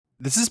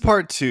This is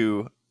part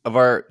two of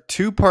our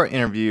two-part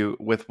interview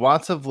with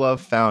Watts of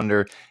Love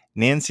founder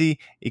Nancy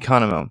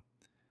Economou.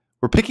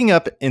 We're picking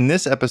up in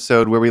this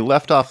episode where we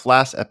left off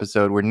last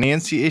episode, where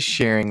Nancy is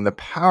sharing the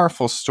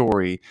powerful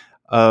story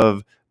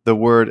of the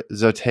word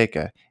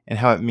Zoteika and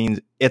how it means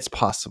it's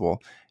possible,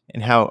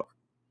 and how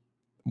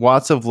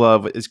Watts of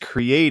Love is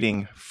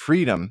creating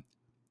freedom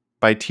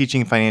by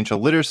teaching financial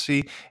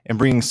literacy and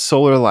bringing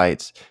solar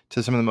lights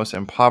to some of the most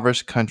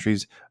impoverished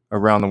countries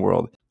around the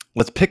world.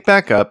 Let's pick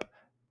back up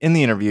in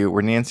the interview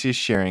where Nancy is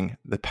sharing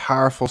the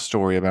powerful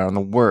story about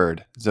the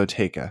word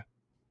Zoteika.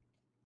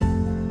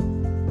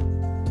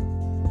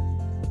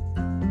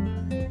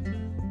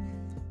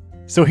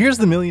 So here's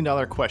the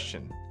million-dollar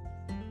question.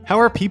 How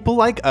are people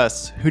like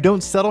us who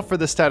don't settle for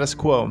the status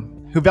quo,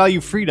 who value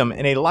freedom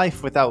and a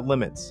life without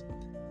limits,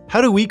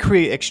 how do we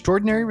create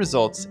extraordinary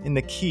results in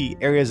the key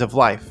areas of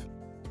life,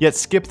 yet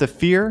skip the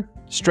fear,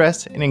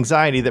 stress, and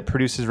anxiety that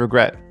produces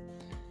regret?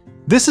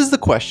 This is the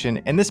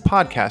question, and this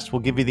podcast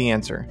will give you the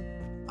answer.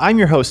 I'm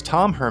your host,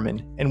 Tom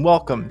Herman, and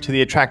welcome to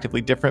the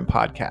Attractively Different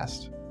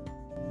podcast.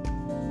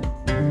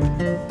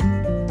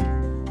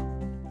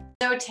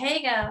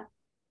 Zoteika,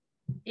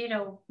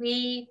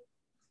 we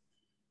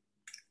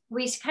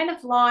kind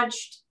of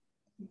launched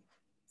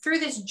through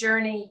this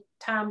journey,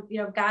 Tom.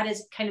 God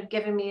has kind of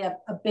given me a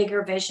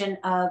bigger vision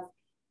of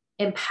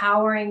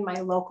empowering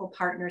my local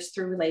partners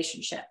through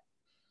relationship,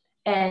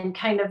 and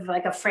kind of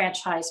like a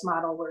franchise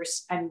model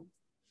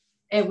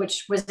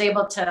which was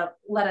able to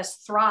let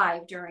us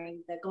thrive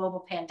during the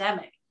global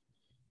pandemic.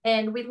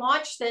 And we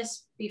launched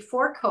this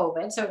before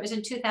COVID. So it was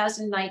in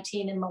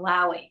 2019 in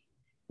Malawi,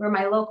 where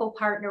my local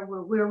partner,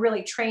 we were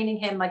really training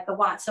him like the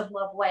Watts of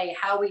Love way,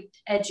 how we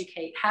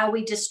educate, how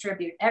we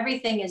distribute.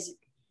 Everything is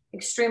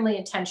extremely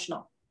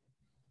intentional.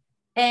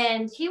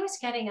 And he was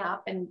getting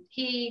up, and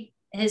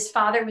his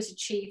father was a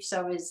chief.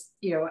 So was,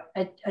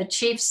 a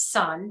chief's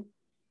son.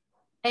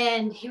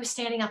 And he was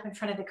standing up in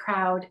front of the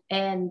crowd,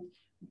 and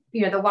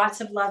the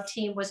Watts of Love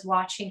team was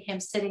watching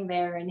him sitting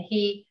there, and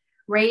he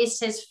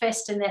raised his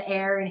fist in the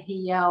air and he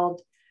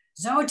yelled,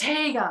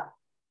 "Zoteika."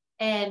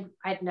 And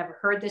I'd never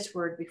heard this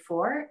word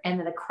before. And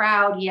then the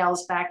crowd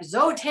yells back,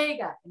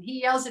 "Zoteika." And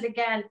he yells it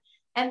again.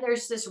 And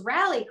there's this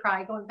rally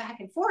cry going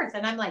back and forth.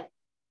 And I'm like,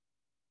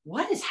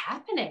 what is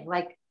happening?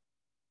 Like,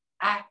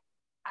 I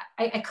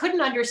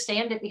couldn't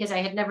understand it because I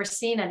had never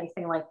seen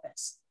anything like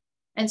this.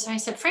 And so I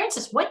said,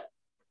 "Francis, what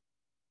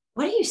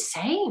are you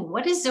saying?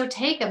 What does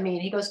Zoteika mean?"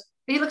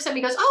 He looks at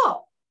me, goes,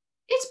 "Oh,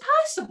 it's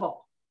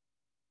possible."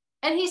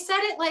 And he said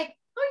it like,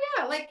 oh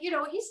yeah, like,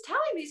 he's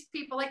telling these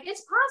people, like,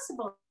 it's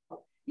possible.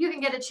 You can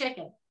get a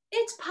chicken.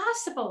 It's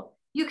possible.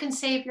 You can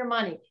save your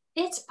money.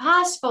 It's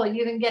possible.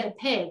 You can get a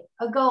pig,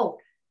 a goat,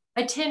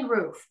 a tin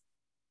roof.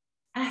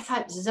 And I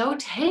thought,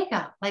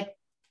 Zoteika, like,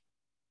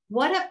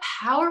 what a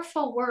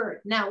powerful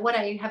word. Now, what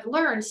I have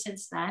learned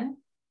since then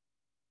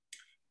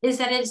is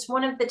that it's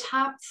one of the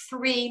top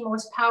 3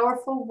 most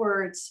powerful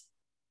words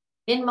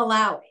in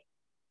Malawi.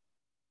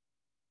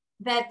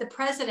 That the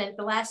president,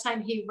 the last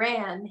time he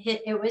ran,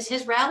 it was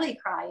his rally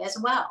cry as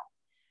well.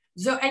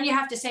 And you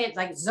have to say it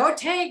like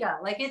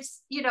Zoteika, like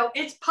it's,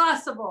 it's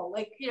possible,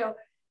 like,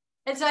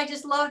 and so I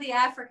just love the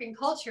African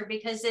culture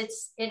because it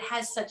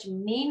has such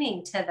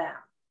meaning to them.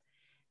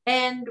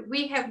 And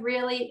we have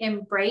really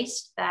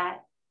embraced that.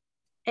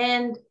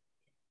 And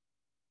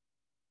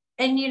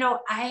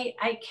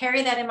I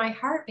carry that in my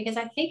heart because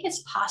I think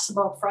it's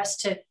possible for us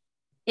to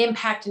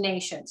impact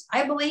nations.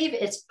 I believe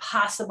it's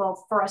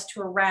possible for us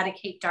to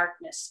eradicate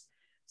darkness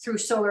through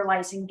solar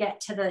lights and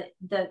get to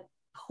the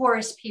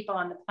poorest people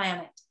on the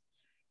planet.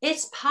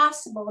 It's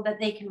possible that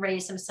they can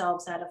raise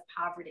themselves out of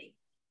poverty.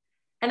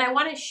 And I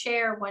want to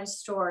share one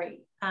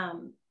story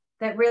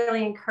that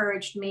really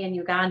encouraged me in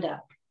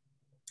Uganda.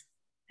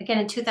 Again,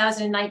 in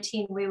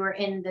 2019, we were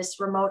in this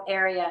remote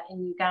area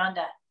in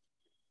Uganda,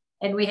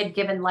 and we had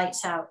given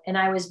lights out. And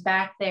I was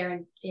back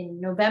there in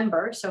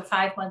November, so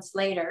 5 months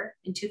later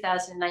in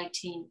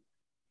 2019.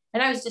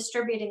 And I was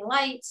distributing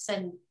lights,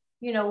 and,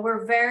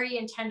 we're very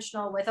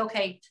intentional with,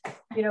 okay,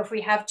 if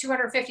we have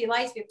 250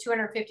 lights, we have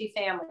 250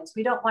 families.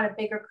 We don't want a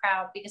bigger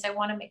crowd because I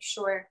want to make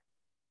sure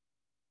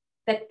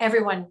that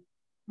everyone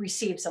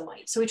receives a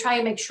light. So we try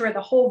and make sure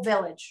the whole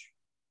village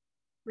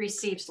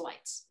receives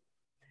lights.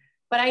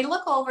 But I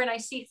look over and I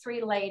see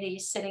 3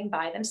 ladies sitting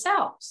by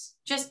themselves,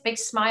 just big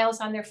smiles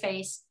on their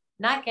face,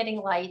 not getting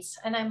lights.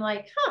 And I'm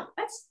like,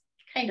 that's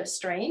kind of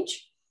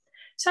strange.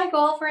 So I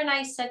go over and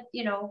I said,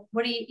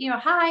 what do you,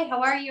 hi,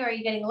 how are you? Are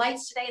you getting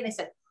lights today? And they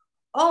said,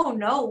 "Oh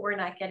no, we're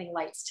not getting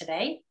lights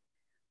today.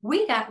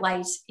 We got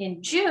lights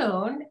in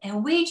June,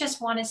 and we just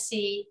want to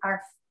see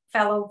our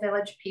fellow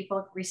village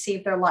people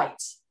receive their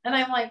lights." And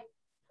I'm like,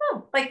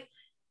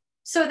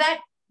 so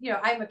that,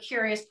 I'm a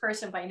curious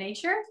person by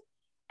nature.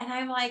 And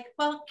I'm like,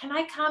 well, can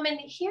I come in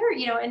here,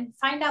 and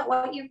find out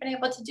what you've been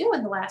able to do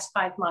in the last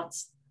 5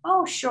 months?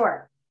 "Oh,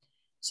 sure."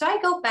 So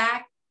I go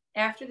back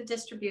after the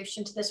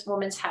distribution to this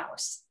woman's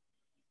house,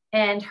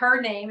 and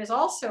her name is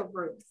also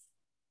Ruth.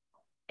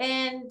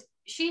 And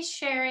she's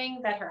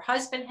sharing that her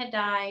husband had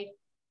died.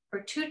 Her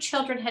 2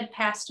 children had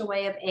passed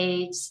away of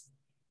AIDS,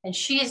 and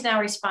she is now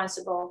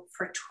responsible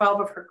for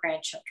 12 of her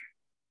grandchildren.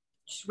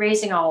 She's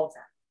raising all of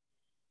them.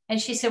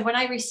 And she said, when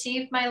I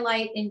received my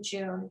light in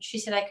June, she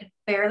said, I could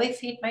barely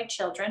feed my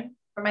children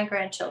or my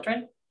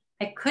grandchildren.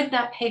 I could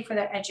not pay for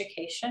their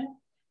education,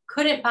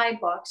 couldn't buy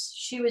books.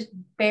 She was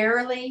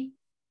barely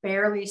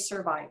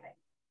surviving.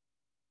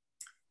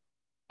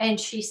 And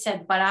she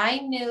said, but I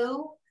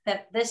knew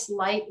that this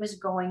light was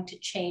going to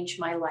change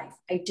my life.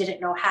 I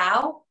didn't know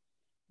how,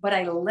 but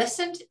I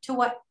listened to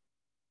what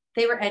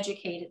they were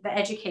educated, the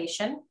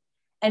education.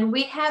 And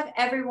we have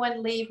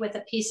everyone leave with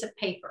a piece of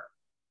paper,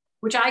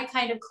 which I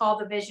kind of call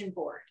the vision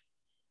board,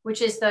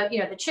 which is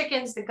the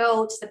chickens, the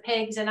goats, the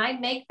pigs, and I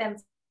make them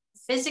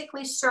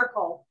physically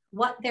circle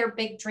what their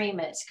big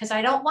dream is, because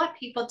I don't want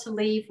people to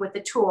leave with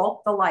the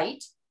tool, the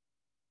light.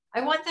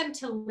 I want them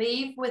to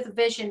leave with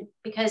vision,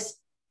 because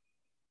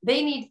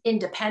they need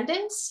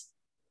independence,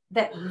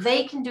 that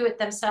they can do it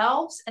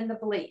themselves, and the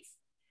belief.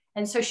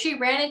 And so she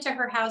ran into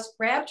her house,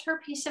 grabbed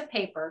her piece of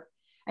paper,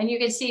 and you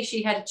can see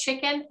she had a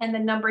chicken and the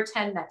number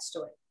 10 next to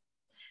it.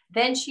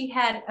 Then she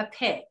had a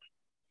pig,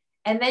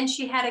 and then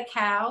she had a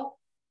cow,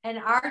 and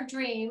our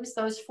dreams,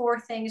 those 4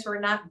 things, were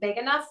not big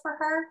enough for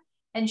her.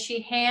 And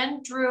she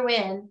hand drew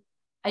in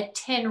a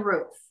tin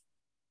roof.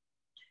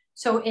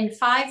 So in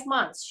 5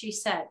 months, she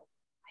said,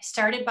 I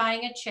started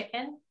buying a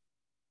chicken.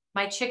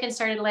 My chicken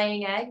started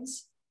laying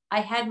eggs. I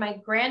had my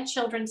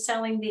grandchildren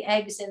selling the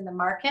eggs in the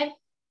market.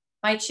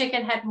 My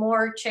chicken had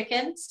more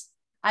chickens.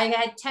 I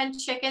had 10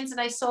 chickens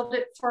and I sold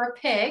it for a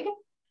pig.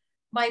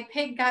 My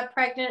pig got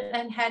pregnant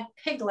and had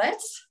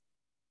piglets.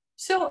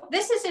 So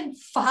this is in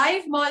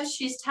 5 months.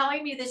 She's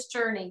telling me this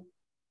journey.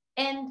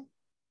 And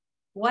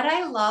what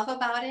I love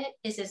about it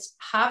is it's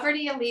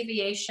poverty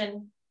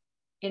alleviation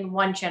in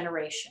 1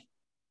 generation.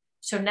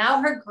 So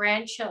now her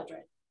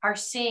grandchildren are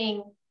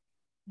seeing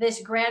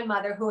this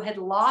grandmother who had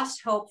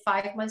lost hope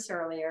 5 months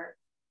earlier.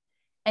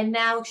 And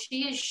now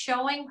she is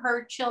showing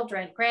her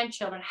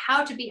grandchildren,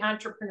 how to be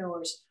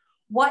entrepreneurs,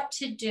 what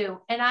to do.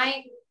 And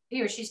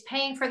she's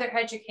paying for their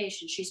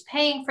education. She's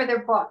paying for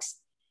their books.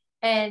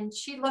 And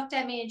she looked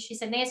at me and she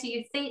said, Nancy,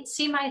 you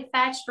see my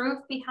thatched roof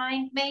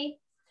behind me?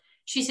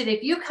 She said,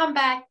 if you come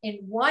back in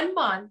 1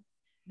 month,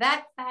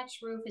 that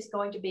thatched roof is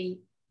going to be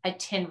a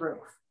tin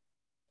roof.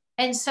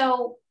 And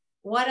so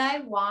what I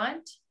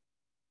want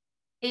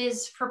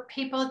is for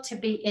people to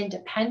be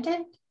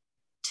independent,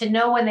 to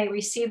know when they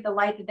receive the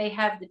light that they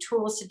have the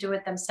tools to do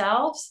it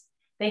themselves.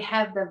 They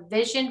have the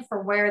vision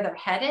for where they're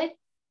headed,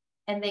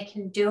 and they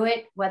can do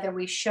it whether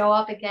we show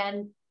up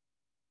again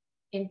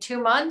in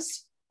 2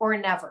 months or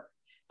never.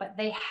 But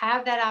they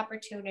have that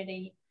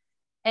opportunity.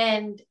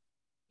 And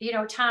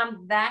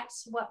Tom,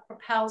 that's what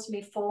propels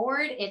me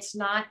forward. It's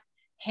not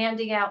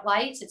handing out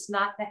lights. It's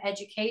not the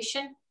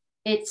education.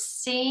 It's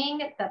seeing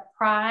the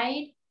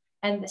pride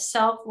and the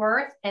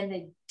self-worth and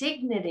the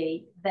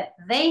dignity that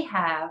they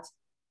have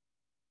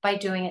by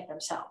doing it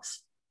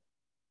themselves.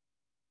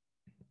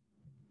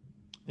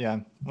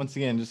 Yeah. Once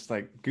again, just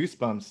like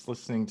goosebumps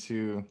listening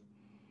to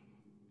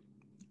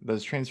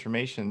those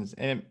transformations.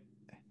 And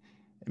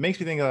it makes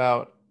me think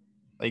about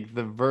like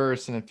the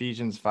verse in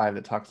Ephesians 5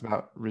 that talks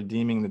about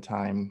redeeming the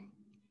time.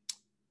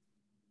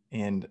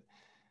 And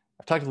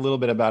I've talked a little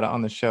bit about it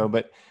on the show,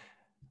 but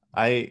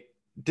I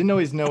didn't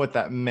always know what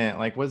that meant.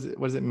 Like, what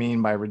does it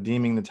mean by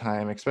redeeming the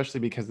time, especially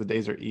because the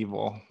days are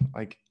evil?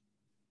 Like,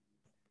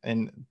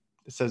 and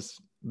it says,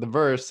 the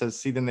verse says,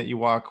 see then that you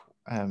walk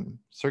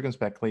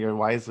circumspectly or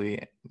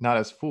wisely, not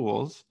as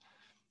fools,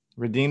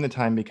 redeem the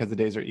time because the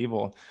days are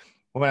evil.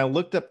 When I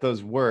looked up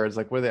those words,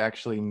 like what they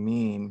actually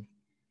mean,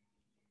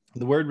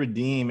 the word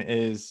redeem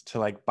is to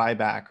like buy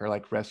back or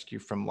like rescue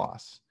from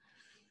loss.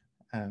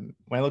 When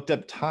I looked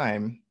up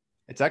time,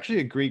 it's actually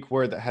a Greek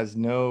word that has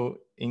no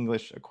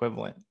English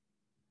equivalent,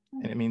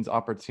 and it means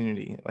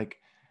opportunity. Like,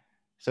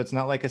 so it's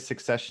not like a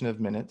succession of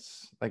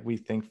minutes like we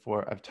think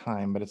of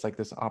time, but it's like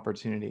this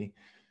opportunity.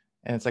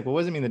 And it's like, well,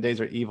 what does it mean the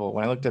days are evil?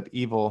 When I looked up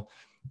evil,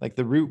 like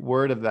the root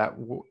word of that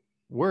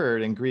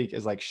word in Greek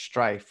is like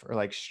strife or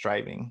like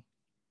striving.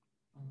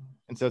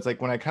 And so it's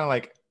like when I kind of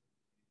like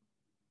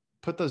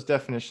put those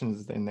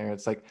definitions in there,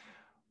 it's like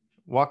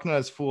walking not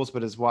as fools,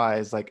 but as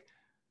wise, like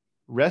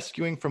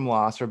rescuing from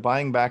loss or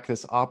buying back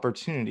this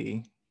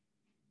opportunity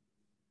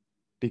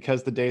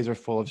because the days are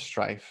full of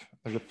strife,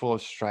 they're full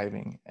of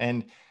striving.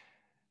 And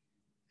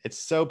it's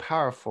so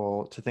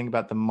powerful to think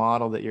about the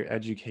model that you're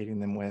educating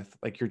them with.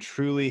 Like you're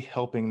truly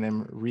helping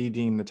them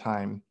redeem the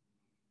time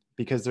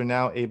because they're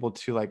now able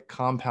to like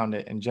compound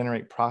it and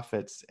generate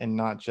profits and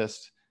not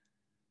just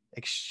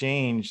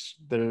exchange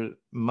their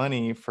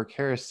money for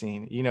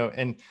kerosene,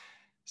 And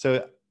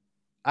so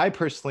I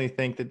personally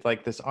think that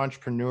like this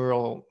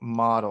entrepreneurial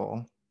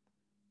model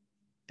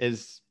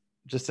is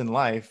just in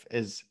life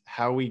is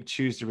how we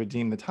choose to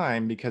redeem the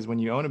time, because when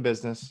you own a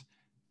business,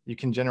 you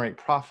can generate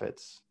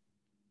profits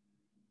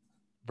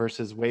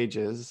versus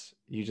wages,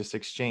 you just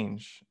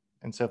exchange.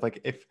 And so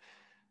if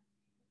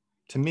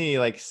to me,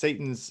 like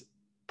Satan's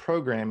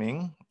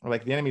programming or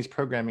like the enemy's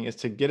programming is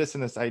to get us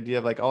in this idea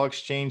of like, I'll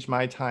exchange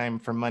my time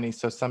for money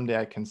so someday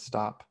I can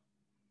stop.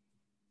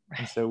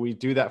 Right. And so we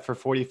do that for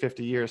 40,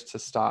 50 years to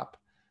stop.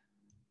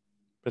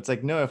 But it's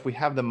like, no, if we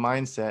have the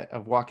mindset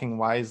of walking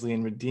wisely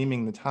and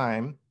redeeming the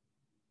time,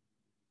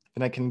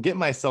 then I can get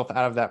myself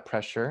out of that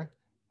pressure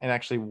and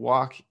actually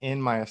walk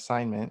in my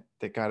assignment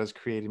that God has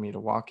created me to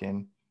walk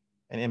in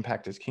and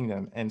impact his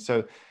kingdom. And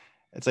so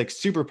it's like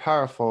super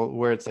powerful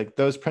where it's like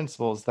those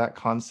principles, that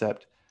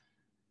concept,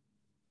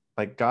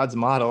 like God's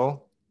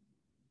model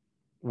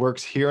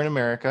works here in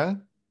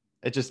America.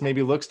 It just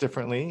maybe looks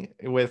differently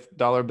with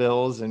dollar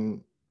bills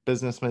and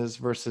businessmen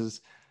versus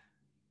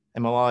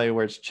in Malawi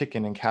where it's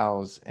chicken and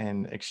cows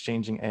and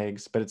exchanging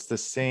eggs, but it's the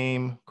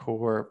same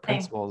core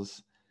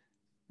principles.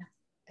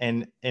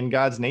 And in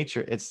God's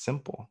nature, it's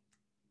simple.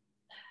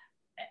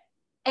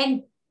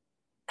 And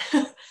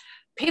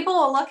people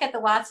will look at the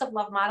Watts of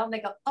Love model and they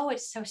go, oh,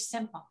 it's so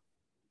simple.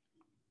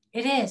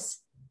 It is.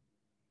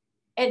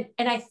 And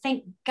I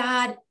think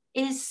God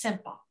is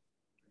simple.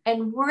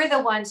 And we're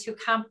the ones who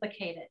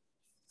complicate it.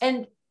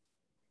 And,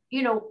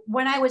 you know,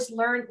 when I was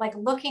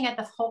looking at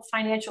the whole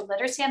financial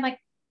literacy, I'm like,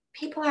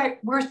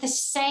 we're the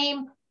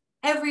same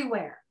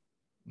everywhere.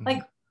 Mm-hmm.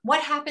 Like,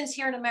 what happens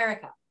here in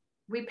America?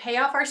 We pay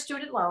off our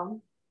student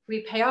loan.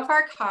 We pay off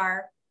our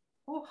car.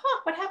 Well,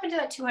 what happened to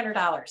that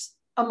 $200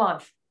 a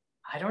month?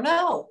 I don't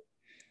know.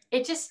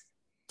 It just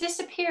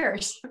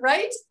disappears,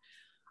 right?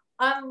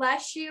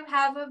 Unless you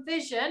have a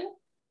vision.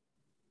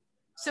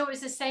 So it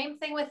was the same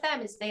thing with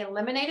them, is they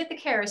eliminated the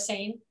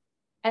kerosene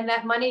and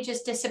that money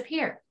just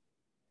disappeared.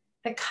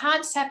 The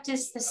concept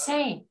is the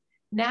same.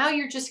 Now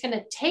you're just going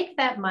to take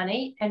that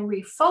money and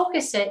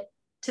refocus it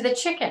to the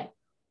chicken.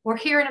 Or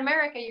here in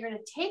America, you're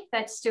going to take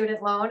that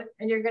student loan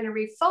and you're going to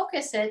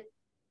refocus it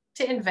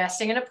to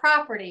investing in a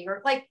property,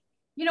 or like,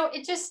 you know,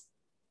 it's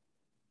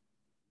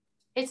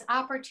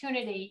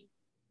opportunity.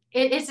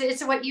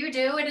 It's what you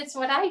do and it's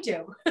what I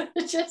do.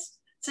 It's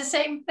the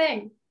same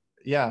thing.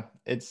 Yeah,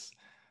 it's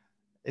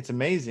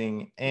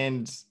amazing.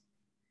 And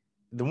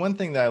the one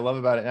thing that I love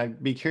about it, and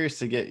I'd be curious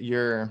to get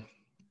your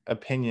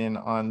opinion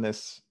on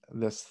this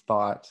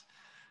thought.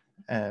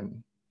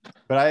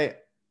 But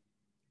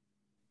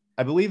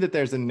I believe that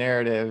there's a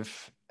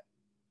narrative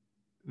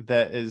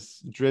that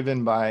is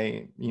driven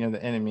by, you know,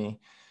 the enemy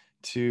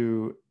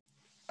to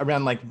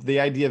around like the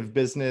idea of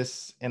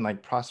business and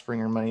like prospering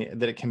or money,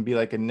 that it can be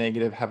like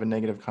have a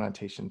negative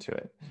connotation to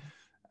it.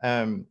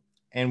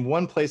 And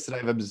one place that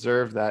I've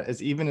observed that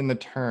is even in the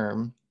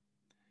term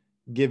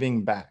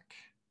giving back.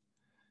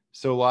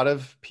 So a lot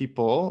of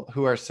people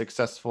who are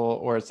successful,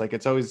 or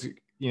it's always,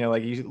 you know,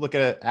 like you look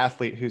at an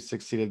athlete who's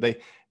succeeded,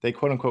 they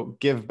quote unquote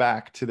give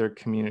back to their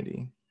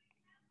community.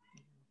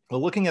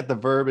 Well, looking at the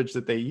verbiage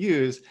that they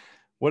use,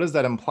 what does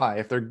that imply?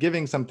 If they're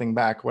giving something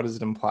back, what does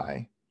it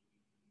imply?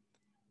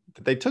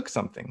 That they took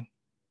something.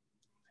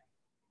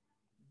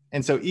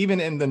 And so even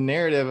in the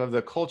narrative of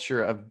the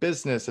culture of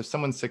business, if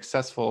someone's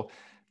successful,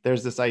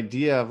 there's this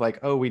idea of like,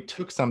 oh, we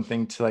took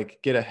something to like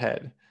get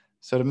ahead.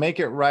 So to make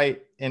it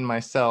right in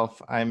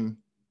myself, I'm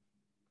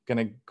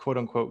going to quote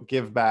unquote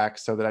give back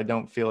so that I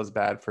don't feel as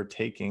bad for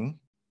taking.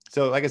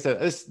 So like I said,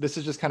 this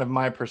is just kind of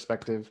my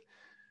perspective.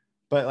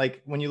 But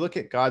like when you look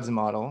at God's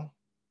model,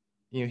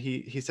 you know,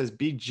 he says,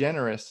 be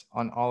generous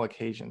on all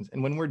occasions.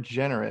 And when we're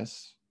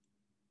generous,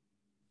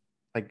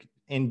 like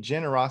in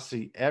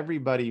generosity,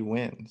 everybody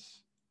wins.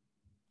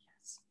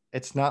 Yes.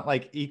 It's not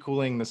like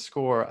equaling the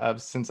score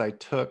of, since I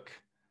took,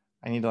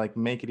 I need to like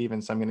make it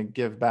even. So I'm going to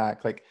give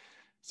back. Like,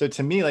 so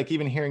to me, like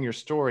even hearing your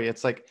story,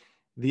 it's like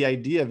the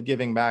idea of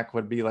giving back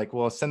would be like,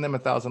 well, send them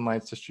 1,000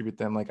 lights, distribute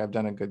them. Like I've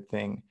done a good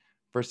thing,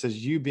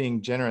 versus you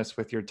being generous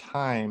with your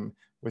time,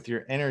 with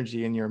your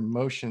energy and your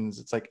emotions.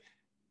 It's like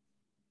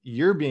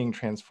you're being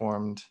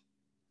transformed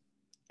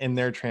in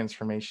their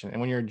transformation.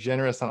 And when you're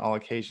generous on all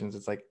occasions,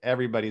 it's like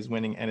everybody's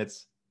winning and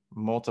it's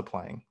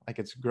multiplying, like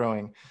it's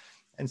growing.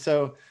 And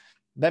so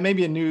that may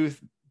be a new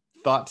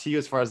thought to you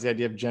as far as the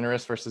idea of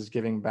generous versus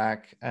giving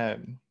back.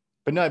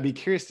 But no, I'd be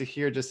curious to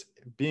hear, just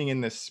being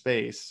in this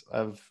space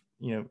of,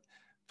 you know,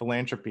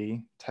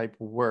 philanthropy type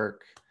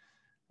work.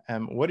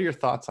 What are your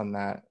thoughts on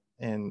that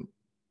and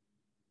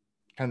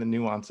kind of the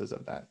nuances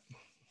of that?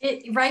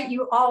 Right.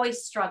 You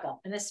always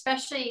struggle. And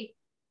especially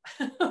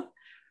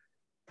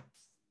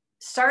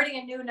starting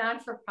a new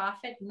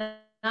non-for-profit,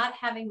 not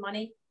having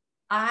money,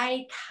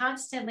 I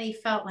constantly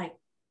felt like,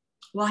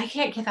 well, I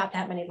can't give out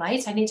that many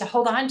lights. I need to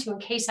hold on to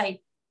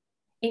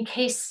in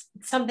case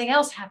something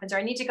else happens, or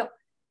I need to go.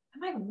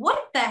 I'm like,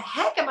 what the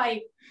heck am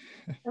I?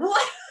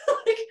 What?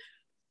 Like,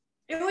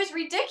 it was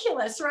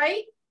ridiculous,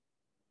 right?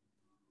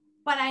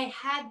 But I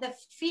had the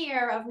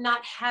fear of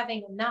not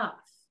having enough.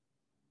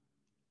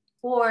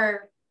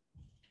 Or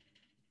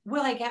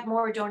will I get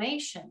more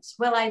donations?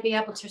 Will I be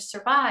able to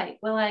survive?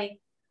 I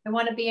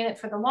want to be in it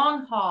for the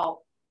long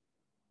haul.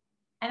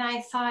 And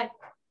I thought,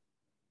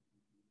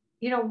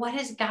 you know, what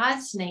is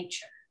God's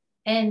nature?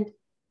 And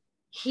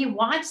he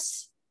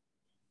wants,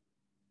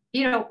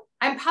 you know,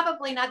 I'm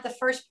probably not the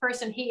first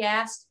person he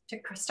asked to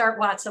start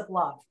Watts of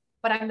Love,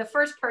 but I'm the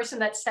first person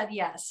that said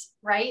yes,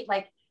 right?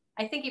 Like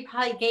I think he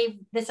probably gave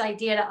this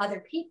idea to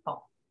other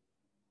people.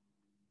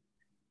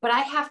 But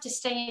I have to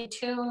stay in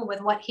tune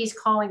with what he's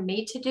calling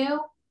me to do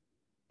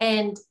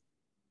and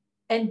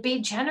be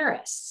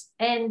generous.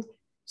 And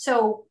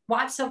so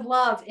Watts of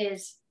Love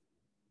is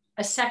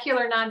a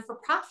secular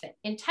non-for-profit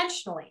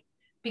intentionally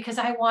because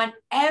I want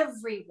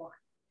everyone.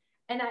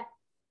 And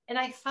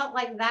I felt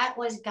like that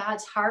was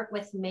God's heart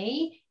with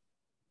me.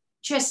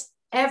 Just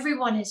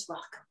everyone is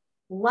welcome.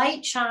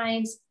 Light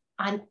shines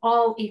on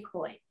all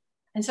equally.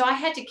 And so I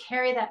had to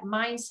carry that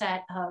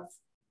mindset of,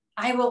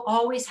 I will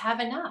always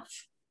have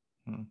enough.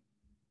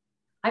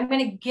 I'm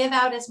going to give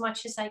out as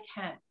much as I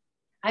can.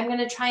 I'm going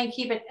to try and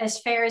keep it as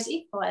fair as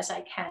equal as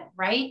I can.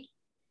 Right.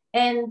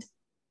 And,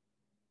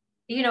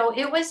 you know,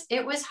 it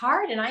was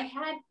hard. And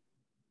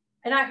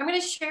I'm going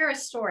to share a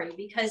story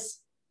because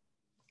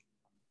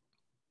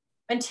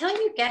until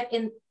you get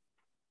in,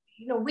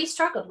 you know, we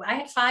struggled. I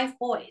had 5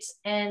 boys,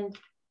 and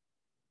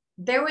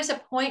there was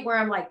a point where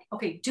I'm like,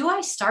 okay, do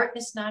I start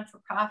this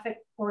non-for-profit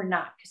or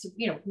not? Because,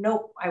 you know,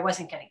 no, I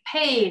wasn't getting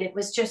paid. It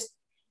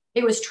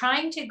was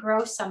trying to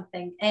grow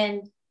something.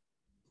 And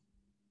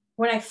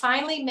when I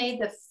finally made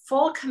the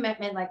full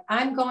commitment, like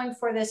I'm going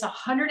for this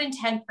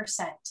 110%,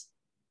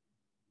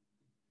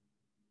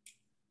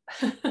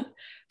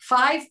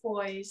 5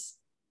 boys,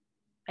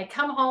 I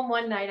come home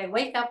one night, I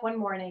wake up one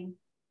morning,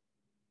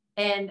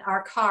 and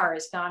our car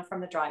is gone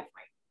from the driveway.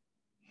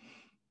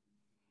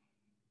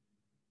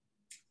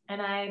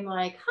 And I'm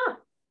like,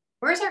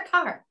 where's our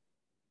car?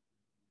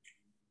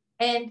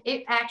 And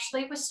it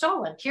actually was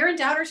stolen here in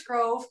Downers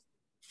Grove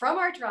from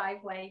our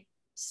driveway,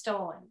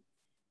 stolen.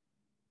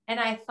 And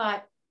I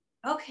thought,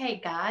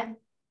 okay, God,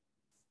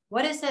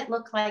 what does it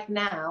look like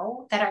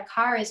now that our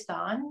car is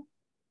gone?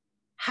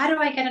 How do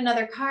I get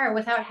another car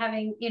without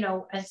having, you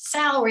know, a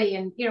salary?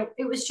 And, you know,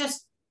 it was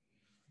just,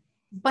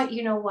 but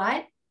you know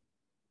what?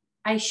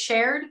 I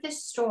shared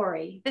this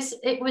story.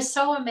 It was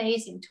so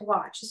amazing to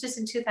watch. This was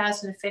in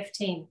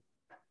 2015.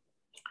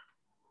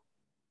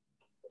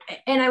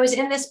 And I was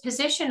in this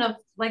position of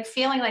like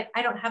feeling like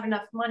I don't have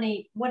enough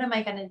money. What am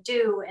I going to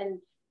do? And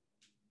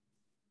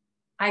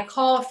I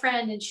call a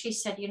friend and she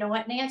said, you know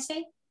what,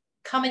 Nancy,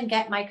 come and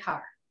get my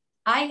car.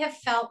 I have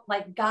felt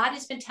like God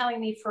has been telling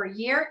me for a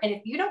year. And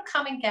if you don't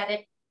come and get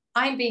it,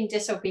 I'm being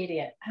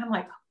disobedient. And I'm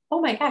like,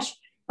 oh my gosh,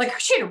 like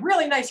she had a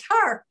really nice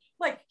car,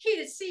 like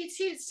heated seats,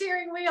 heated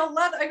steering wheel,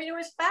 leather. I mean, it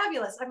was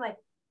fabulous. I'm like,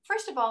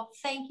 first of all,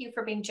 thank you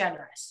for being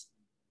generous.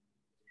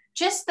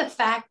 Just the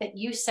fact that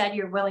you said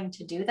you're willing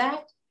to do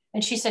that.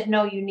 And she said,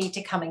 no, you need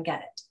to come and get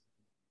it.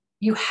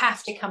 You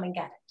have to come and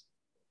get it.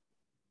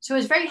 So it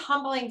was very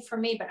humbling for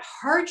me, but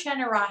her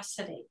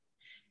generosity,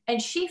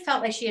 and she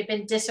felt like she had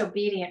been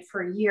disobedient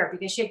for a year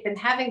because she had been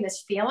having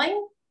this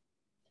feeling.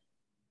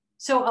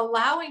 So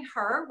allowing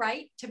her,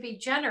 right, to be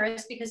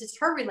generous because it's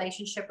her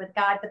relationship with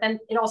God, but then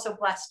it also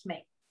blessed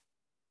me.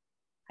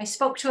 I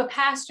spoke to a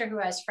pastor who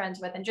I was friends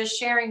with and just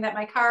sharing that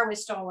my car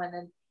was stolen,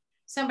 and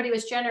somebody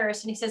was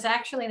generous. And he says,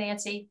 actually,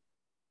 Nancy,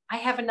 I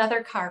have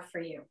another car for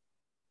you.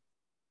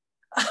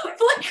 I'm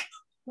like,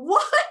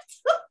 what?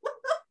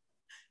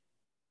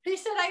 He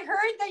said, I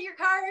heard that your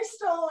car is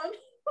stolen.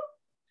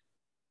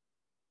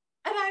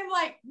 And I'm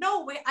like,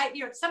 no, wait,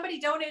 somebody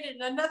donated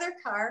another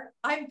car.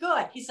 I'm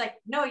good. He's like,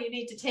 no, you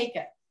need to take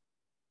it.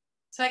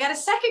 So I got a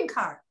second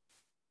car.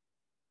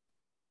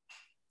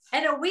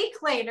 And a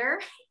week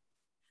later,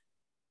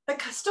 the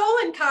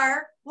stolen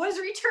car was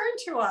returned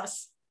to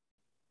us.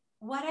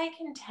 What I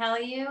can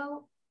tell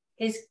you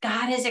is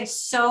God is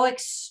so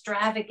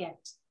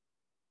extravagant.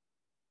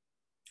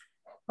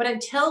 But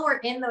until we're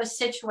in those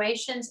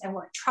situations and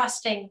we're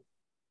trusting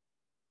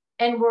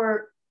and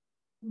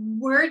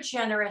we're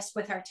generous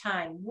with our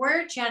time,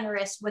 we're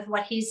generous with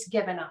what he's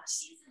given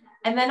us,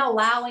 and then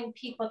allowing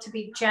people to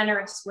be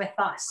generous with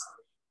us,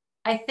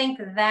 I think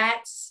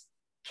that's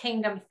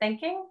kingdom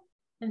thinking.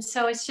 And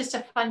so it's just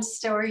a fun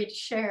story to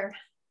share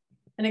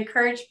and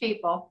encourage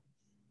people.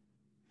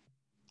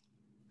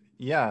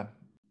 Yeah,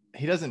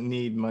 he doesn't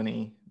need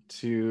money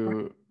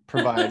to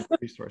provide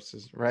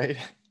resources, right?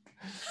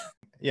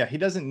 Yeah, he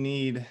doesn't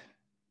need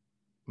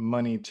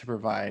money to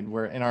provide,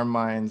 where in our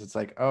minds it's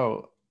like,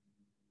 oh,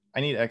 I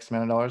need X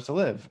amount of dollars to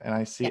live, and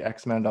I see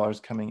X amount of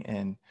dollars coming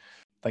in.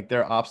 Like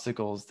there are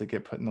obstacles that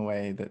get put in the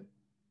way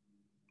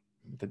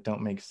that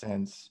don't make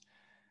sense.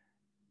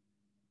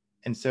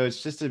 And so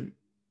it's just a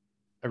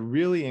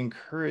really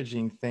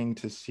encouraging thing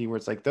to see, where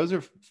it's like those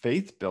are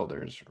faith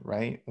builders,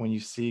 right? When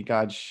you see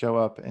God show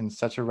up in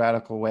such a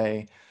radical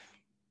way,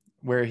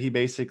 where he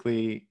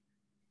basically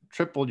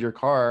tripled your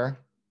car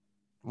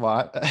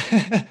lot.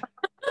 And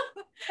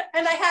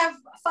I have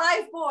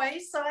 5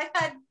 boys, so I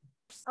had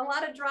a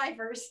lot of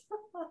drivers.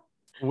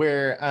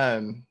 Where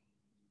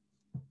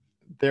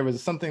there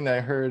was something that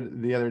I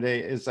heard the other day,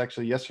 is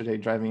actually yesterday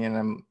driving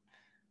in.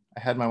 I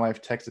had my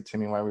wife text it to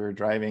me while we were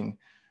driving. I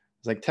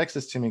was like, text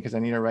this to me because I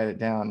need to write it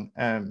down.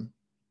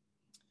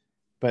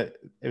 But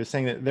it was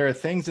saying that there are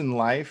things in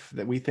life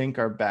that we think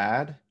are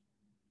bad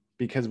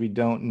because we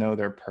don't know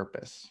their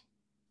purpose.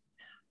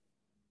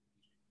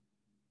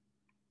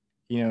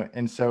 You know,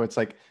 and so it's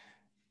like,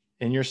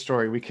 in your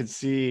story, we could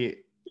see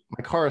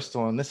my car is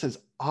stolen. This is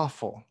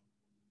awful.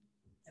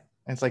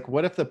 And it's like,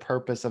 what if the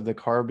purpose of the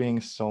car being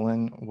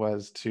stolen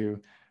was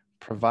to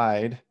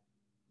provide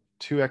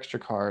 2 extra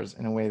cars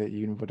in a way that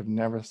you would have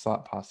never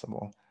thought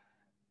possible?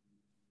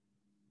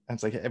 And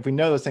it's like, if we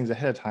know those things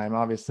ahead of time,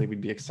 obviously we'd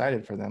be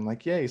excited for them.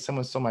 Like, yay,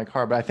 someone stole my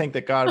car. But I think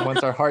that God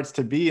wants our hearts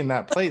to be in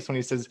that place when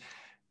he says,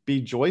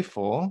 be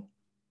joyful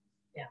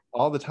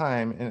all the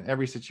time in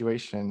every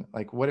situation.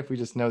 Like, what if we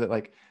just know that,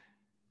 like,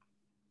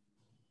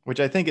 which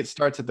I think it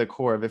starts at the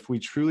core of, if we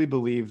truly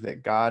believe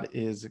that God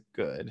is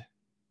good,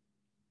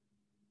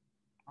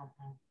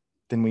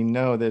 then we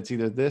know that it's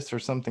either this or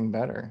something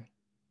better.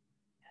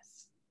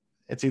 Yes.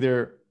 It's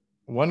either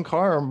one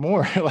car or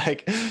more,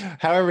 like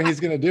however he's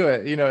going to do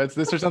it, it's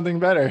this or something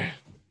better.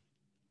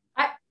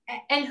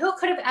 And who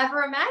could have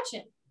ever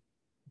imagined?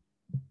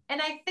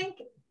 And I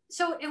think,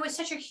 so it was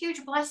such a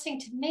huge blessing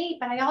to me,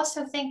 but I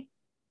also think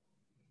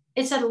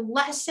it's a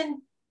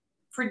lesson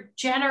for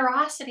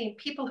generosity and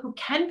people who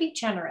can be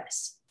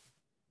generous.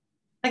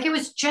 Like, it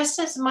was just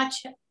as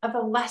much of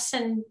a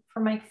lesson for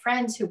my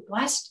friends who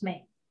blessed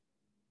me.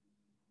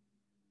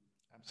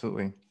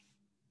 Absolutely.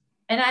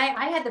 And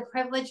I had the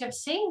privilege of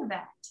seeing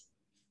that.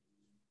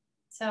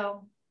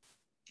 So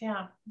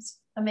yeah, it's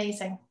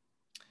amazing.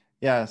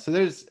 Yeah. So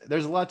there's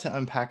a lot to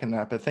unpack in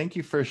that, but thank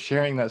you for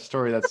sharing that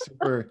story. That's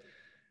super,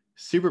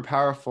 super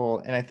powerful.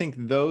 And I think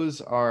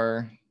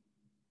I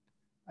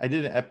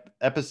did an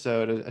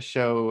episode, a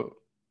show,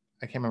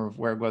 I can't remember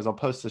where it was. I'll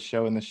post the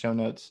show in the show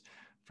notes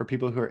for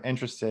people who are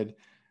interested,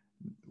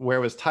 where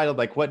it was titled,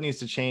 like, what needs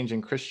to change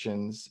in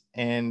Christians?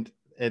 And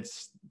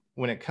it's,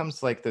 when it comes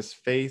to like this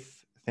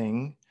faith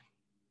thing,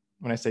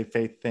 when I say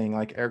faith thing,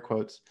 like air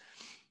quotes,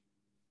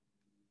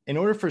 in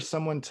order for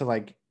someone to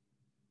like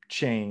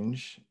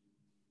change,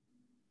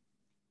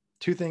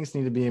 2 things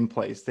need to be in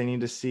place. They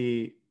need to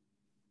see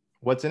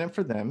what's in it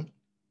for them,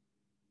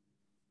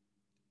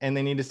 and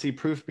they need to see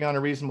proof beyond a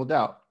reasonable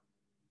doubt.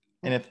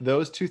 And if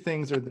those 2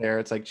 things are there,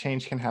 it's like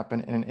change can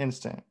happen in an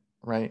instant,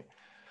 right?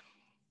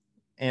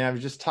 And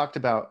I've just talked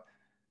about,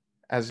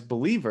 as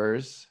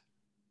believers,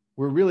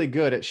 we're really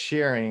good at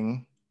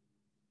sharing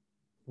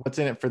what's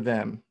in it for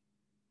them,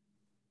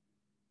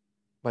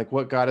 like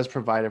what God has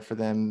provided for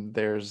them.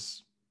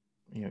 There's,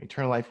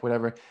 eternal life,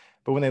 whatever.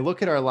 But when they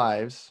look at our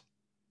lives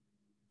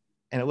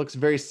and it looks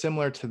very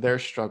similar to their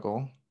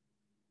struggle,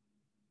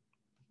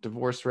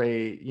 divorce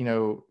rate,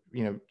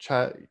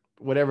 child,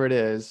 whatever it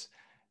is,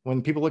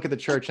 when people look at the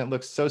church and it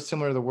looks so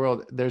similar to the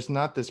world, there's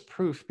not this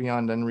proof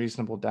beyond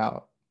unreasonable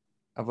doubt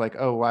of like,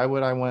 oh, why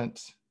would I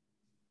want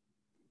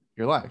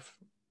your life?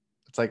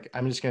 It's like,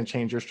 I'm just going to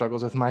change your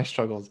struggles with my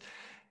struggles.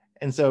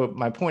 And so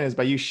my point is,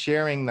 by you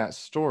sharing that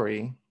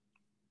story,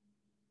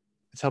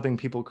 it's helping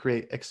people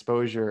create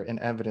exposure and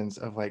evidence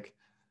of like,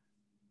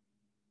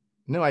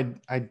 no,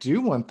 I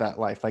do want that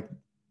life. Like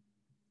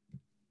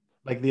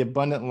the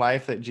abundant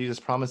life that Jesus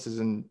promises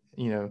in,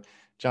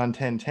 John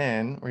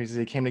 10:10, where he says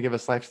he came to give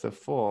us life to the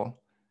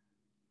full.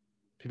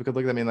 People could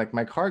look at me and like,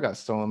 my car got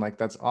stolen. Like,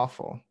 that's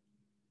awful.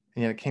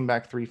 And yet it came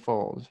back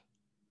 3-fold.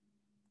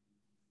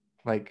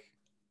 Like,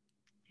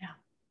 yeah.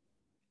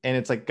 And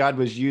it's like God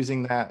was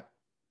using that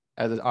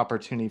as an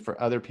opportunity for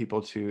other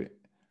people to,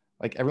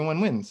 like, everyone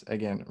wins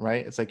again,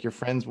 right? It's like your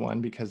friends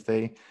won because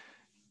they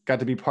got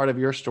to be part of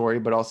your story,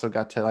 but also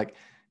got to like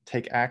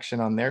take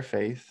action on their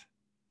faith.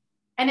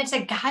 And it's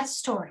a God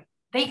story.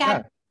 They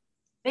got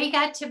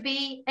to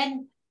be,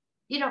 and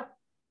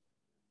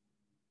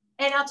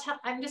and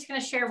I'm just going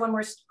to share one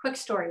more quick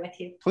story with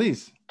you.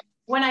 Please.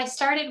 When I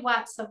started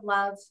Watts of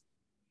Love,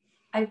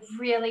 I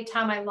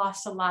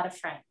lost a lot of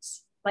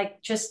friends.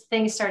 Like, just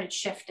things started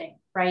shifting,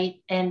 right?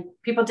 And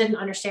people didn't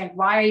understand,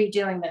 why are you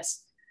doing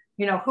this?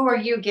 Who are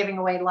you giving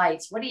away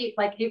lights? What do you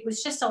like? It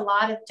was just a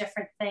lot of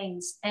different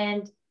things.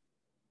 And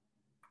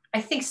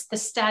I think the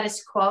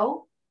status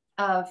quo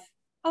of,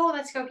 oh,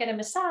 let's go get a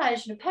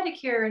massage and a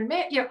pedicure and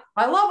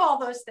I love all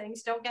those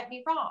things, don't get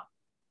me wrong.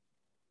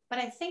 But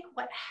I think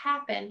what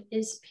happened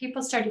is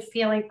people started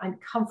feeling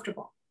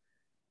uncomfortable.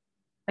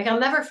 Like, I'll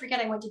never forget,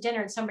 I went to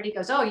dinner and somebody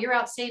goes, oh, you're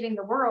out saving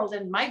the world.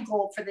 And my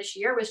goal for this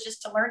year was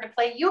just to learn to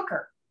play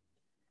euchre.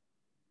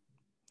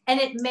 And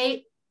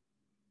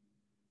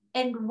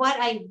what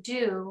I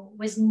do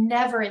was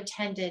never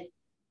intended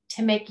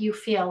to make you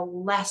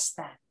feel less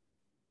than.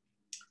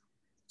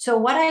 So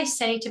what I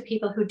say to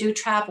people who do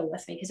travel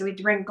with me, because we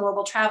bring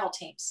global travel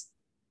teams,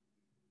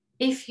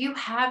 if you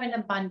have an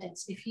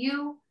abundance, if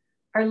you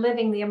are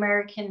living the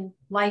American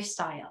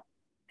lifestyle,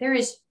 there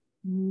is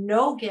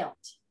no guilt.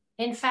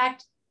 In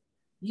fact,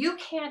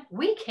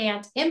 we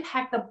can't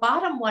impact the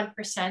bottom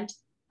 1%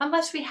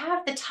 unless we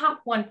have the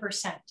top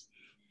 1%.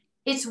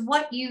 It's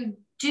what you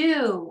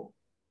do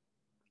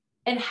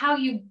and how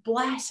you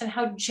bless and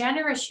how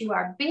generous you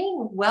are.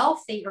 Being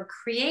wealthy or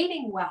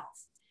creating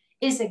wealth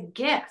is a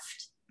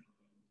gift.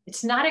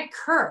 It's not a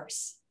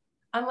curse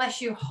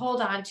unless you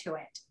hold on to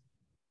it.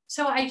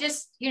 So I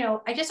just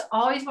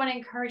always want to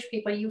encourage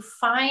people, you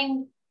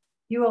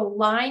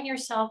align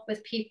yourself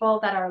with people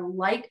that are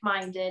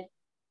like-minded,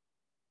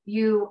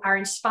 you are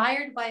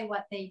inspired by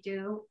what they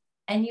do,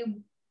 and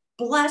you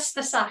bless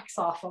the socks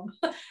off them.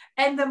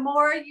 And the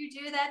more you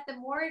do that, the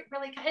more it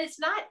really, it's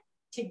not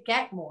to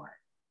get more.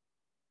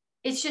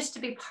 It's just to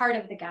be part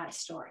of the God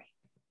story.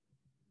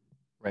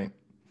 Right.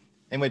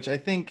 In which I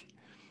think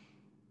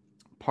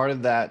part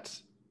of that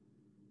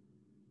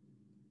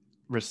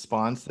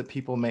response that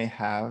people may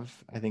have,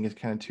 I think is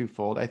kind of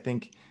twofold. I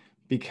think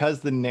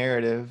because the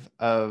narrative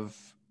of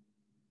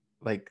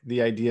like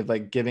the idea of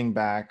like giving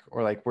back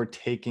or like we're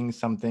taking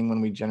something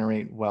when we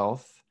generate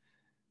wealth,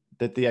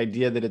 that the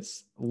idea that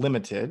it's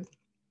limited,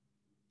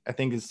 I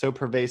think is so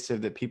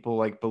pervasive that people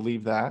like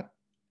believe that.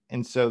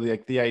 And so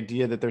the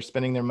idea that they're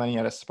spending their money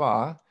at a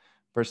spa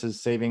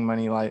versus saving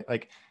money,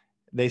 like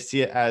they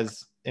see it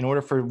as, in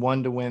order for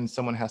one to win,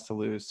 someone has to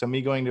lose. So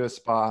me going to a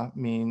spa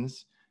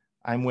means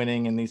I'm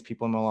winning and these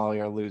people in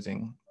Malawi are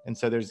losing. And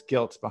so there's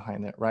guilt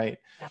behind it, right?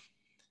 Yeah.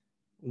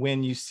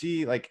 When you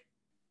see like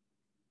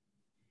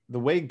the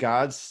way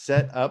God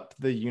set up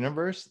the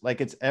universe,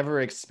 like it's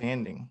ever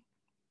expanding.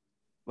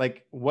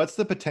 Like what's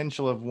the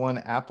potential of one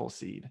apple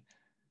seed?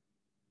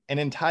 An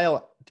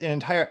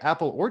entire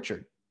apple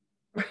orchard.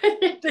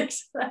 Right,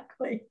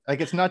 exactly.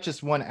 Like it's not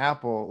just one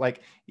apple.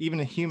 Like even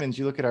humans,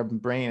 you look at our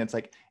brain, it's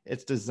like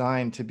it's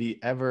designed to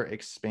be ever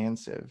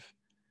expansive.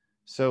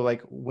 So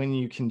like when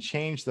you can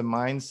change the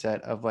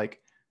mindset of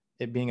like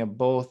it being a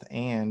both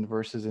and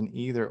versus an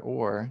either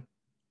or,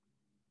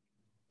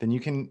 then you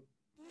can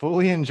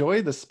fully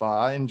enjoy the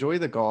spa, enjoy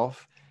the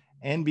golf,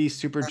 and be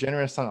super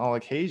generous on all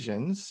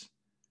occasions.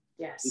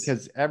 Yes.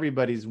 Because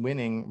everybody's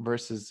winning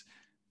versus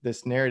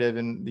this narrative,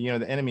 and you know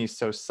the enemy is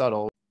so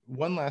subtle.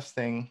 One last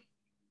thing,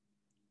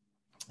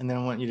 and then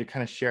I want you to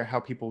kind of share how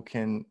people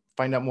can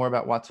find out more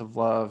about Watts of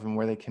Love and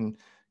where they can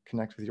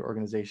connect with your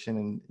organization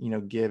and, you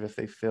know, give if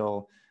they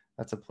feel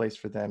that's a place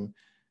for them.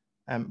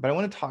 But I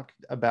want to talk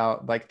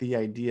about like the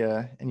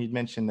idea, and you'd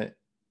mentioned that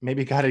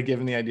maybe God had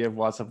given the idea of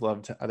Watts of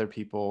Love to other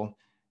people.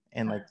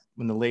 And like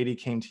when the lady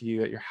came to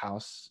you at your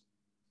house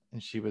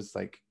and she was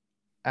like,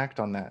 act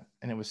on that.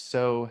 And it was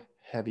so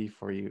heavy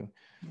for you.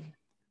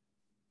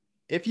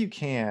 If you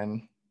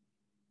can,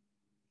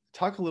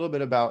 talk a little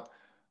bit about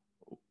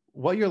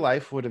what your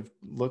life would have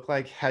looked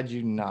like had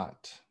you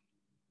not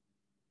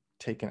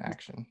taken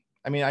action.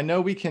 I mean, I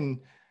know we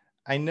can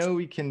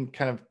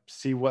kind of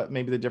see what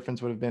maybe the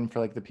difference would have been for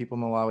like the people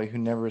in Malawi who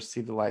never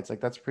received the lights.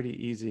 Like that's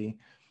pretty easy.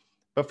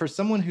 But for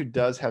someone who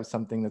does have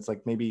something that's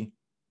like maybe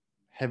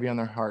heavy on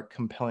their heart,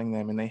 compelling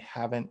them, and they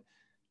haven't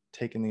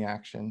taken the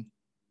action,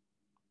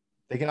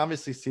 they can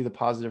obviously see the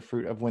positive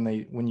fruit of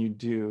when you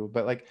do.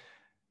 But like,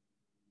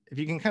 if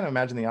you can kind of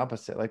imagine the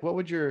opposite, like what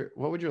would your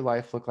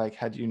life look like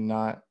had you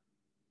not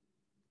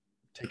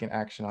taken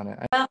action on it?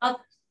 Well, I'll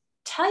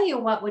tell you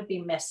what would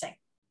be missing.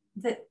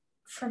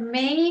 For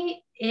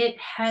me,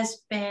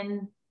 it's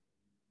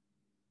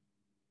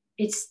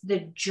the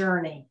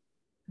journey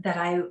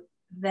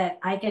that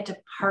I get to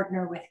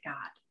partner with God.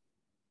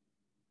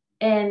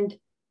 And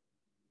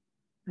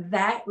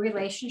that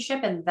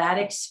relationship and that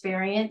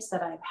experience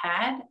that I've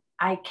had,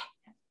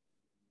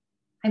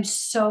 I'm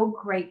so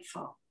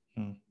grateful.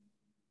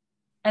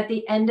 At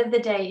the end of the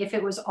day, if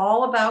it was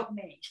all about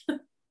me,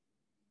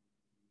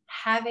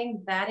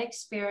 having that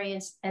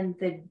experience and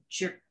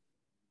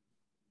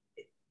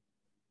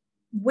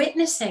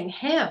witnessing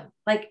him,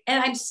 like,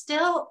 and I'm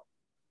still,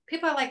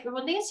 people are like,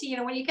 well, Nancy, you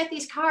know, when you get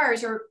these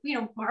cars, or, you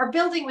know, our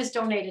building was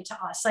donated to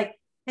us. Like,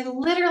 I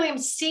literally am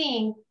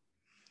seeing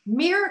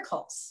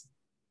miracles.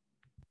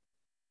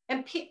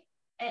 And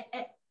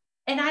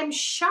I'm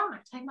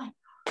shocked. I'm like,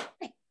 oh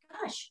my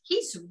gosh,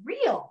 he's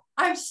real.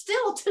 I'm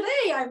still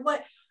today, I'm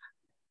like,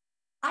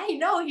 I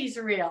know he's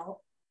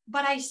real,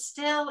 but I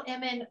still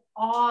am in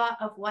awe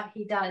of what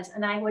he does.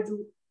 And I'm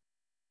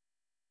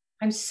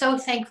so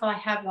thankful I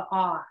have the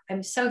awe.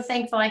 I'm so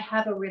thankful I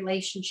have a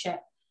relationship.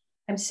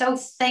 I'm so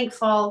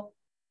thankful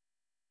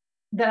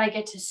that I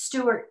get to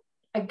steward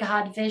a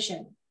God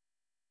vision.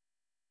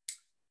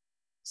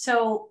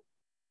 So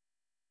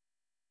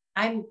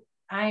I'm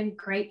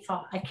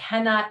grateful. I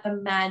cannot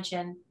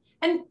imagine,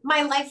 and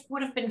my life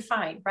would have been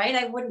fine, right?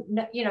 I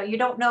wouldn't, you know, you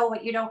don't know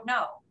what you don't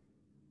know,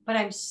 but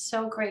I'm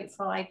so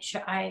grateful. I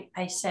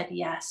said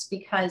yes,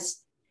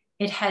 because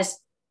it has,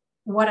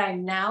 what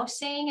I'm now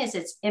seeing is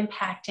it's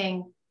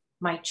impacting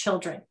my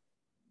children.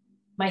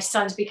 My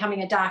son's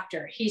becoming a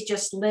doctor. He's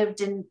just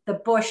lived in the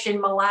bush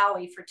in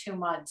Malawi for 2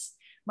 months.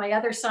 My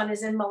other son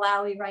is in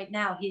Malawi right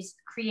now. He's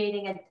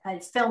creating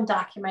a film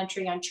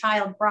documentary on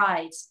child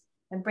brides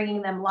and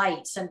bringing them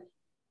lights. And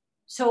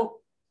so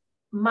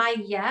my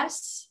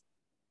yes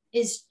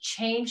is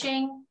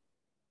changing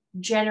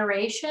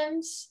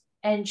generations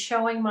and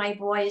showing my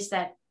boys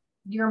that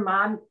their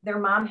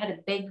mom had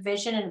a big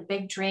vision and a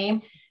big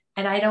dream.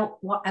 And I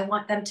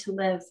want them to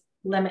live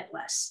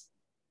limitless.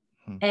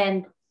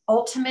 And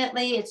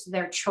ultimately it's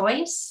their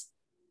choice.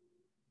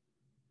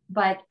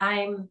 But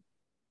I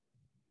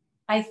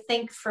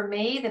think for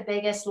me, the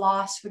biggest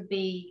loss would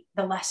be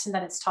the lesson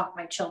that it's taught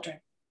my children.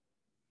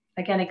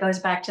 Again, it goes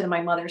back to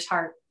my mother's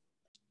heart.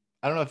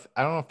 I don't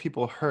know if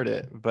people heard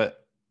it,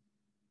 but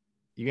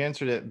you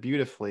answered it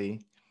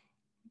beautifully.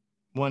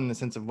 One, in the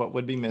sense of what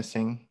would be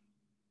missing,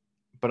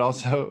 but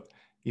also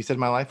you said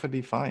my life would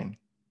be fine.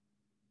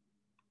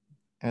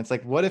 And it's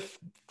like, what if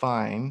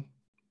fine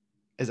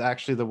is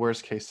actually the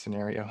worst case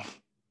scenario?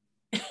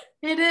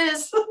 It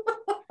is.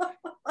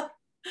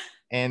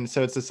 And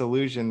so it's this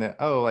illusion that,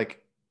 oh,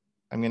 like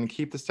I'm going to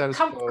keep the status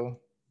quo.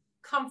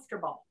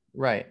 Comfortable.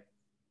 Right.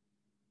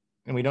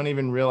 And we don't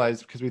even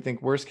realize, because we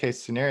think worst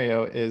case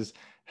scenario is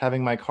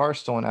having my car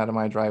stolen out of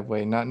my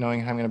driveway, not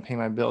knowing how I'm going to pay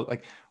my bill,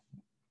 like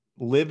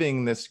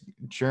living this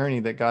journey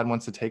that God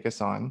wants to take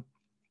us on.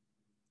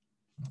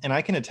 And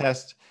I can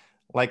attest,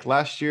 like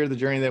last year, the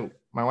journey that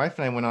my wife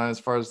and I went on as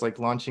far as like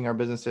launching our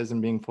businesses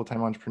and being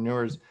full-time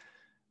entrepreneurs,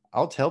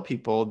 I'll tell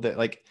people that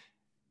like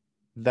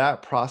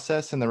that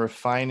process and the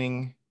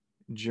refining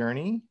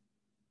journey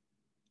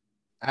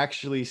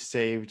actually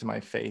saved my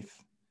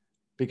faith,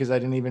 because I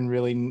didn't even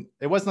really,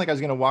 it wasn't like I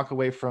was going to walk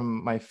away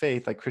from my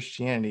faith, like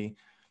Christianity,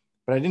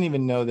 but I didn't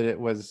even know that it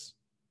was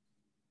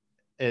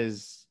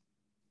as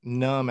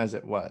numb as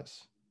it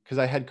was, because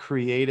I'd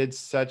created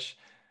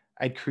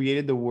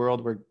the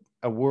world where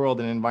an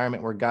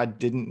environment where God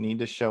didn't need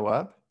to show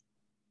up.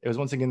 It was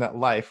once again that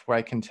life where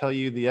I can tell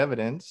you the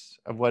evidence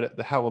of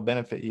how it will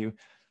benefit you,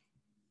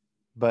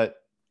 but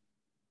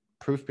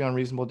proof beyond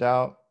reasonable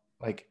doubt,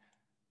 like,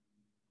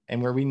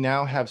 and where we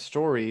now have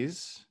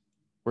stories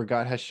where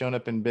God has shown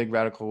up in big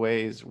radical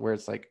ways where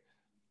it's like,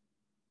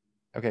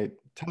 okay,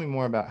 tell me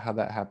more about how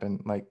that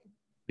happened. Like,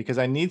 because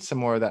I need some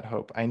more of that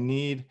hope. I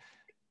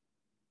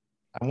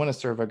want to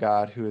serve a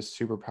God who is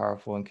super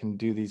powerful and can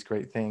do these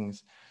great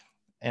things.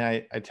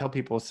 And I tell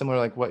people, similar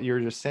like what you were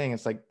just saying,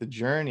 it's like the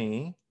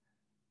journey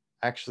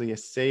actually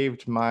has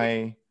saved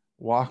my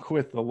walk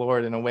with the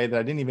Lord in a way that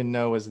I didn't even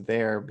know was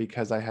there,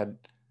 because I had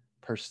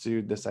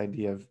pursued this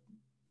idea of,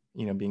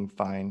 being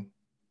fine,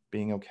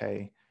 being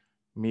okay,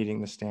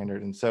 meeting the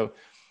standard. And so,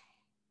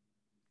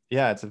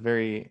 yeah, it's a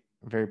very,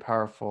 very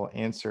powerful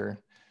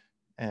answer.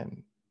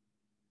 And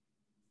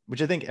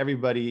which I think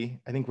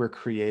we're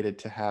created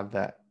to have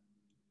that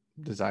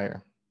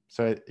desire.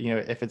 So,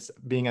 if it's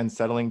being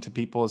unsettling to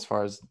people as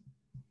far as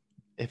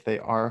if they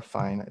are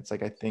fine, it's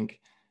like, I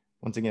think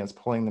once again, it's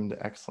pulling them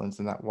to excellence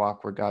in that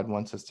walk where God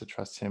wants us to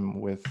trust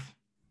him with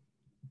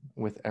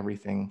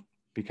everything,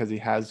 because he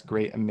has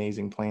great,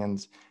 amazing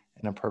plans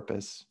and a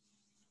purpose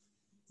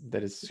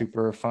that is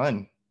super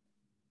fun.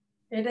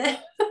 It is.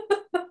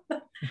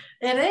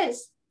 It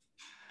is.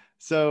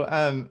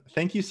 So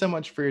thank you so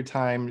much for your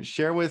time.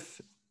 Share with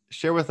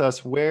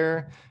us,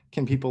 where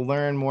can people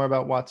learn more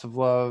about Watts of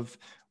Love?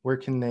 Where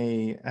can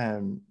they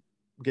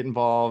get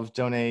involved,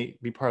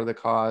 donate, be part of the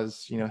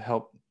cause,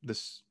 help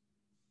this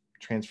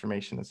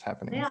transformation that's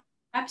happening? Yeah,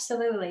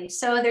 absolutely.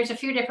 So there's a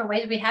few different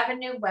ways. We have a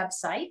new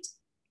website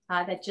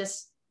that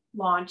just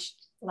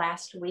launched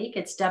last week.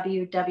 It's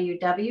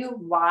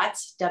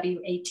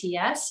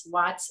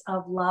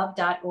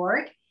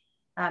wattsoflove.org.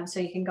 So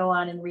you can go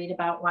on and read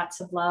about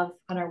Watts of Love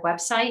on our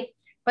website.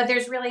 But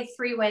there's really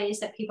 3 ways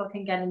that people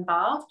can get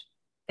involved.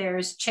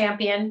 There's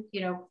champion,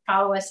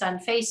 follow us on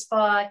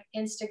Facebook,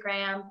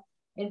 Instagram,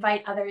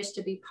 invite others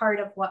to be part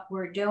of what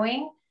we're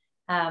doing.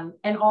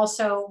 And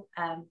also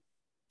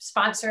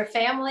sponsor a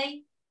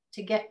family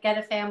to get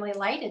a family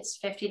light. It's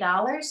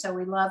 $50. So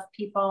we love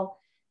people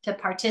to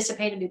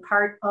participate and be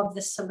part of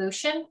the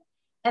solution.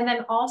 And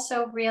then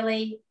also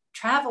really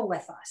travel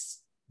with us.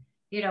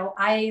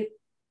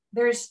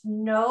 There's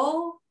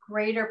no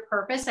greater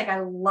purpose. Like,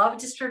 I love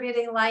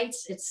distributing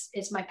lights.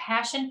 It's my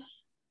passion,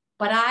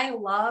 but I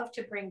love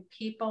to bring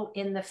people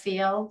in the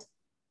field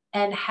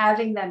and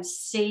having them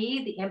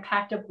see the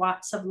impact of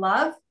Watts of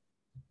Love,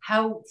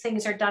 how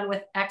things are done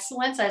with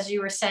excellence, as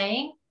you were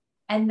saying,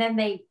 and then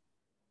they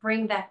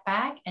bring that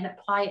back and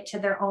apply it to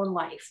their own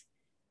life.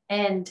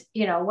 And,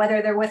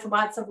 whether they're with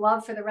Watts of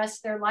Love for the rest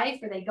of their life,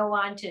 or they go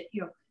on to,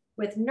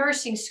 with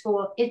nursing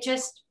school,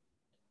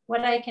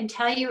 what I can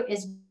tell you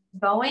is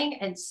going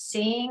and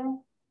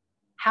seeing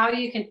how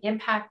you can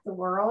impact the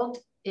world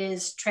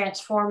is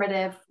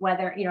transformative.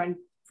 Whether, and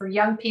for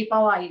young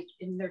people,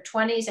 in their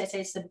 20s, I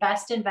say it's the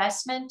best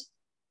investment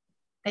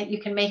that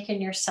you can make in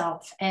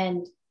yourself.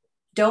 And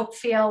don't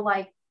feel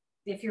like,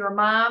 if you're a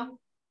mom,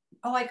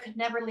 oh, I could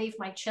never leave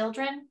my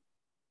children.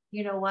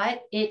 You know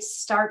what? It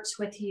starts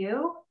with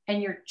you,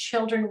 and your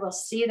children will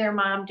see their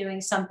mom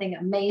doing something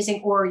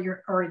amazing,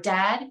 or a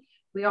dad.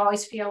 We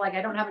always feel like,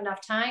 I don't have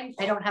enough time,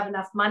 I don't have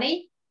enough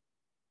money,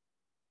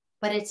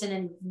 but it's an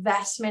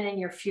investment in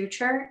your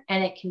future,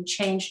 and it can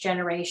change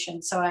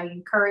generations. So I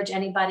encourage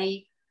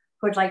anybody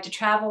who would like to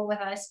travel with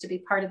us to be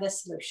part of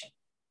this solution.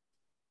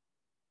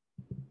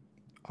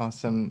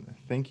 Awesome.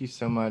 Thank you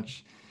so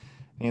much,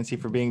 Nancy,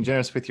 for being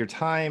generous with your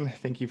time.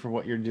 Thank you for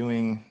what you're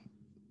doing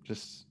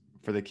just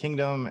for the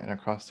kingdom and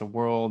across the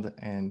world.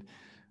 And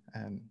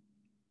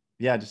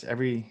just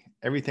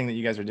everything that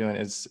you guys are doing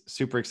is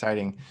super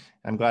exciting.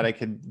 I'm glad I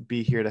could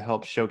be here to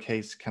help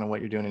showcase kind of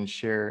what you're doing and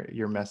share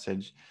your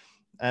message.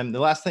 The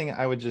last thing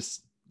I would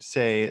just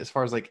say, as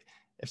far as like,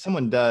 if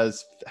someone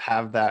does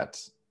have that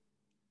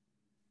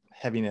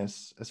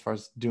heaviness as far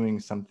as doing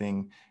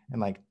something and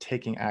like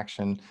taking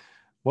action,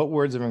 what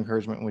words of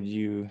encouragement would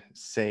you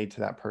say to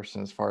that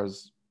person as far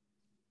as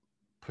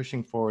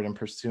pushing forward and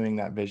pursuing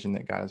that vision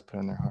that God has put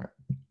in their heart?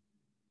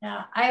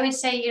 Yeah, I would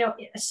say,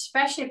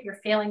 especially if you're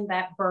feeling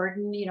that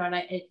burden, and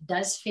it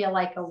does feel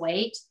like a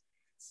weight,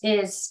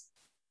 is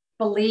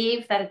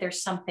believe that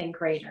there's something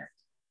greater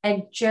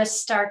and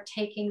just start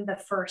taking the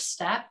first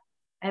step.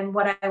 And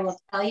what I will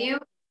tell you,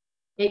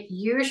 it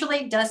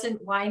usually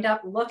doesn't wind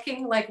up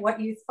looking like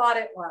what you thought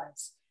it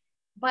was.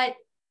 But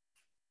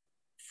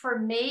for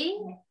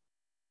me,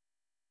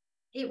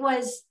 it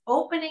was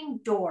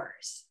opening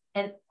doors,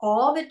 and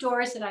all the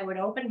doors that I would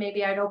open,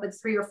 maybe I'd open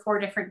 3 or 4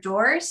 different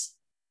doors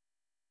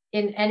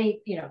in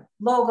any,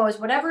 logos,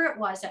 whatever it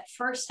was, that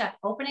first step,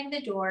 opening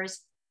the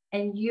doors,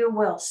 and you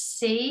will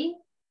see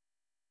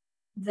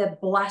the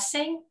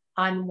blessing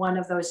on one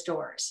of those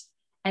doors.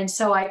 And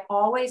so I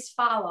always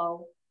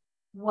follow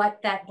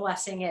what that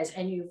blessing is,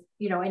 and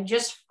and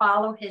just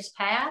follow his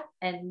path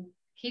and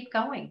keep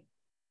going.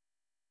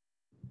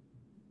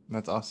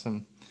 That's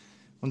awesome.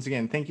 Once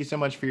again, thank you so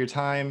much for your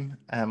time.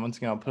 Once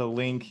again, I'll put a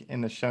link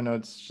in the show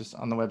notes just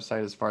on the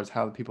website as far as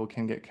how people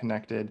can get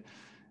connected.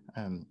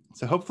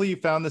 So hopefully you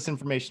found this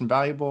information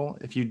valuable.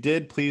 If you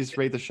did, please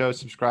rate the show,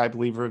 subscribe,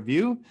 leave a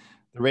review.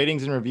 The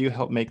ratings and review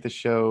help make the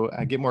show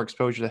get more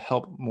exposure to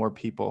help more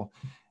people.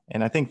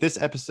 And I think this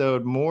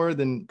episode, more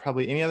than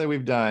probably any other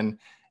we've done,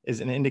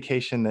 is an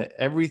indication that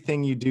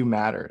everything you do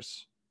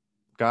matters.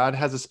 God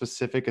has a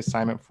specific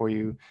assignment for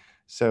you.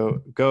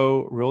 So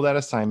go rule that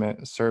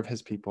assignment, serve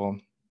his people.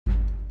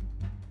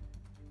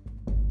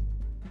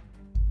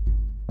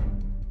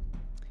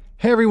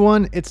 Hey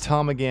everyone, it's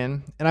Tom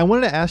again, and I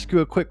wanted to ask you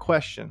a quick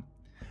question.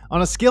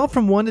 On a scale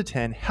from 1 to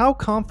 10, how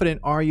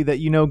confident are you that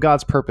you know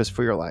God's purpose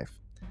for your life?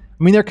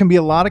 I mean, there can be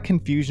a lot of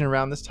confusion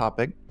around this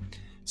topic,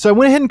 so I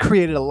went ahead and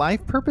created a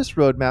life purpose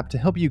roadmap to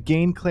help you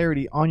gain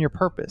clarity on your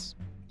purpose.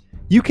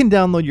 You can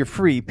download your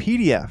free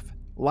PDF,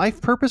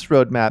 Life Purpose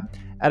Roadmap,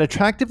 at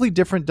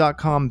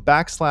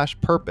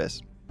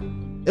attractivelydifferent.com/purpose.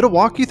 It'll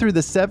walk you through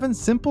the 7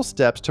 simple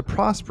steps to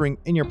prospering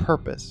in your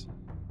purpose.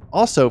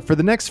 Also, for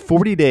the next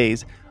 40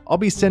 days, I'll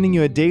be sending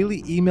you a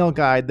daily email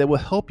guide that will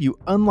help you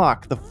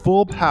unlock the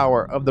full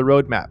power of the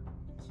roadmap.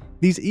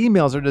 These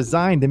emails are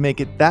designed to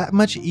make it that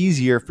much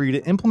easier for you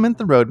to implement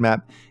the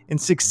roadmap and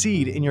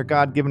succeed in your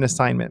God-given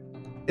assignment.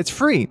 It's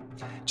free.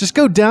 Just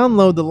go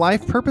download the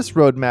Life Purpose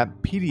Roadmap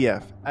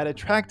PDF at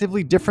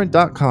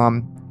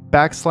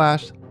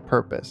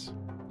attractivelydifferent.com/purpose.